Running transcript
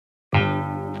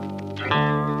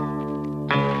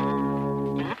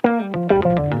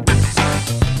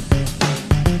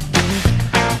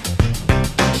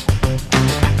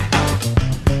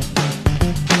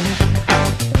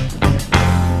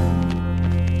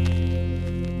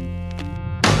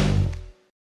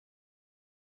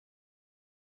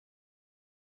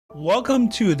Welcome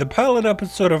to the pilot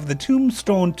episode of the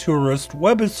Tombstone Tourist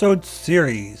webisode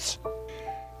series.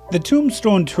 The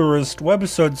Tombstone Tourist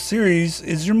webisode series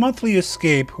is your monthly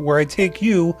escape where I take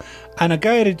you on a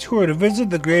guided tour to visit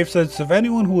the gravesites of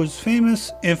anyone who is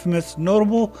famous, infamous,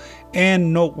 notable,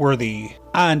 and noteworthy.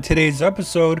 On today's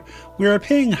episode, we are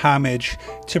paying homage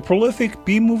to prolific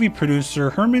B-movie producer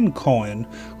Herman Cohen,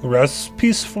 who rests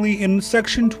peacefully in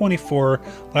Section 24,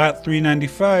 Lot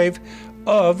 395,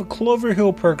 of Clover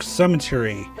Hill Park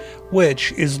Cemetery,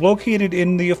 which is located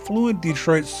in the affluent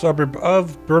Detroit suburb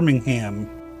of Birmingham.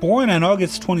 Born on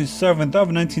August 27th of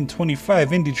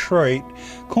 1925 in Detroit,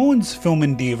 Cohen's film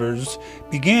endeavors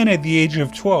began at the age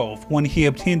of 12 when he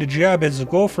obtained a job as a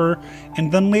gopher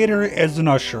and then later as an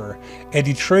usher at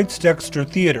Detroit's Dexter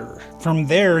Theater. From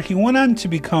there, he went on to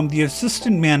become the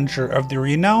assistant manager of the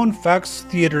renowned Fox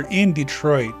Theater in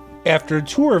Detroit. After a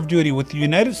tour of duty with the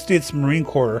United States Marine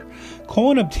Corps,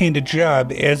 Cohen obtained a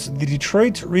job as the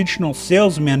Detroit Regional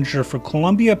Sales Manager for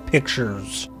Columbia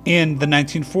Pictures. In the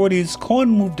 1940s, Cohen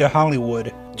moved to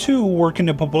Hollywood to work in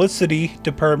the publicity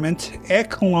department at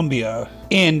Columbia.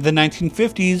 In the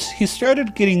 1950s, he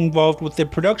started getting involved with the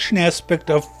production aspect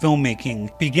of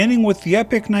filmmaking, beginning with the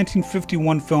epic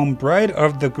 1951 film Bride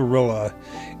of the Gorilla,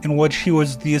 in which he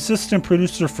was the assistant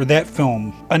producer for that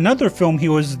film. Another film he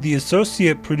was the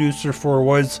associate producer for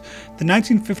was the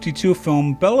 1952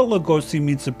 film Bela Lugosi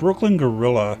Meets a Brooklyn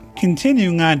Gorilla.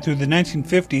 Continuing on through the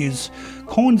 1950s,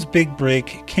 Cohen's big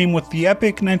break came with the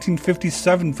epic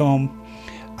 1957 film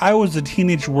I Was a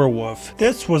Teenage Werewolf.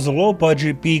 This was a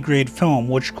low-budget B-grade film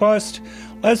which cost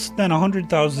less than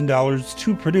 $100,000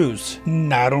 to produce.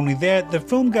 Not only that, the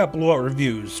film got blowout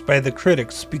reviews by the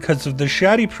critics because of the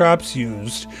shoddy props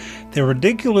used, the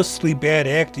ridiculously bad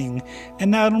acting, and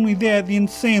not only that, the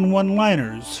insane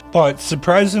one-liners. But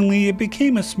surprisingly, it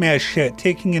became a smash hit,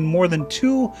 taking in more than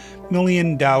 $2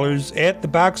 million at the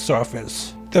box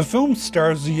office. The film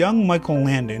stars a young Michael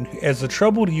Landon as a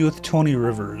troubled youth Tony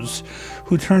Rivers,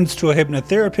 who turns to a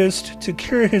hypnotherapist to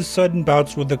cure his sudden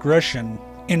bouts with aggression.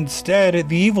 Instead,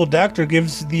 the evil doctor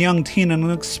gives the young teen an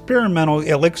experimental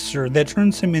elixir that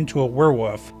turns him into a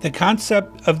werewolf. The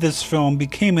concept of this film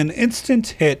became an instant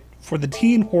hit for the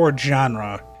teen horror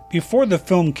genre. Before the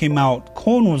film came out,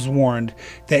 Cohen was warned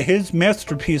that his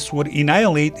masterpiece would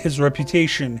annihilate his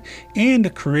reputation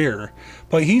and career,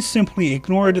 but he simply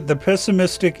ignored the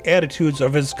pessimistic attitudes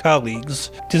of his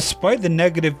colleagues. Despite the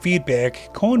negative feedback,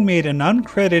 Cohen made an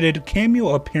uncredited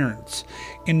cameo appearance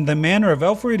in the manner of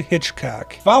Alfred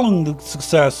Hitchcock. Following the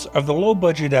success of the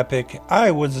low-budget epic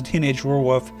I Was a Teenage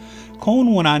Werewolf,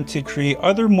 Cohen went on to create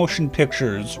other motion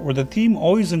pictures where the theme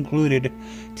always included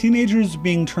teenagers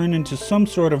being turned into some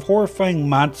sort of horrifying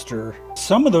monster.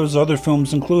 Some of those other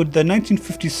films include the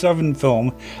 1957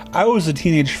 film I Was a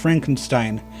Teenage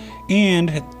Frankenstein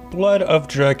and Blood of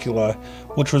Dracula,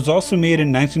 which was also made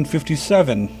in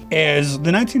 1957. As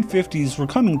the 1950s were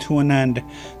coming to an end,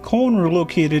 Cohen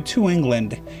relocated to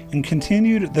England and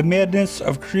continued the madness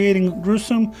of creating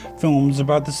gruesome films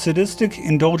about the sadistic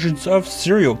indulgence of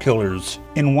serial killers.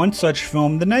 In one such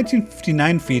film, the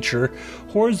 1959 feature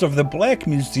Horrors of the Black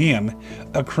Museum,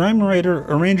 a crime writer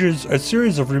arranges a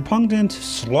series of repugnant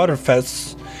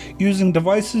slaughterfests using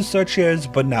devices such as,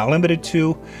 but not limited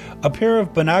to, a pair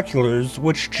of binoculars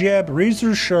which jab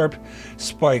razor-sharp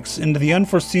spikes into the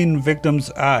unforeseen victim's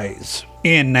eyes.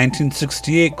 In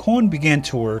 1968, Cohen began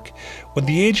to work with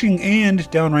the aging and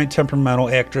downright temperamental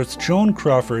actress Joan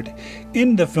Crawford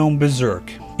in the film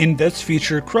Berserk. In this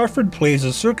feature, Crawford plays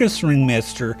a circus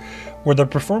ringmaster where the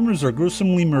performers are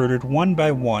gruesomely murdered one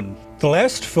by one. The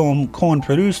last film Cohen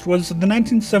produced was the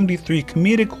 1973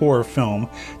 comedic horror film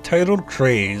titled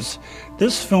Craze.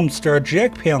 This film starred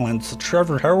Jack Palance,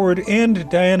 Trevor Howard, and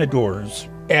Diana Dors.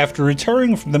 After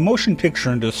retiring from the motion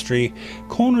picture industry,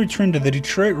 Cohen returned to the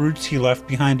Detroit roots he left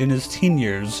behind in his teen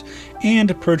years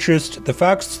and purchased the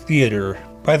Fox Theater.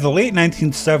 By the late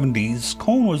 1970s,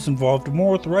 Cohen was involved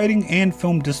more with writing and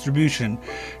film distribution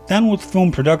than with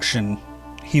film production.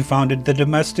 He founded the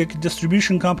domestic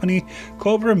distribution company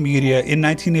Cobra Media in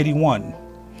 1981.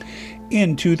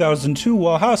 In 2002,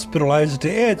 while hospitalized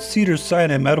at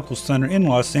Cedars-Sinai Medical Center in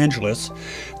Los Angeles,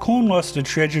 Cohen lost a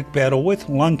tragic battle with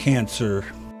lung cancer.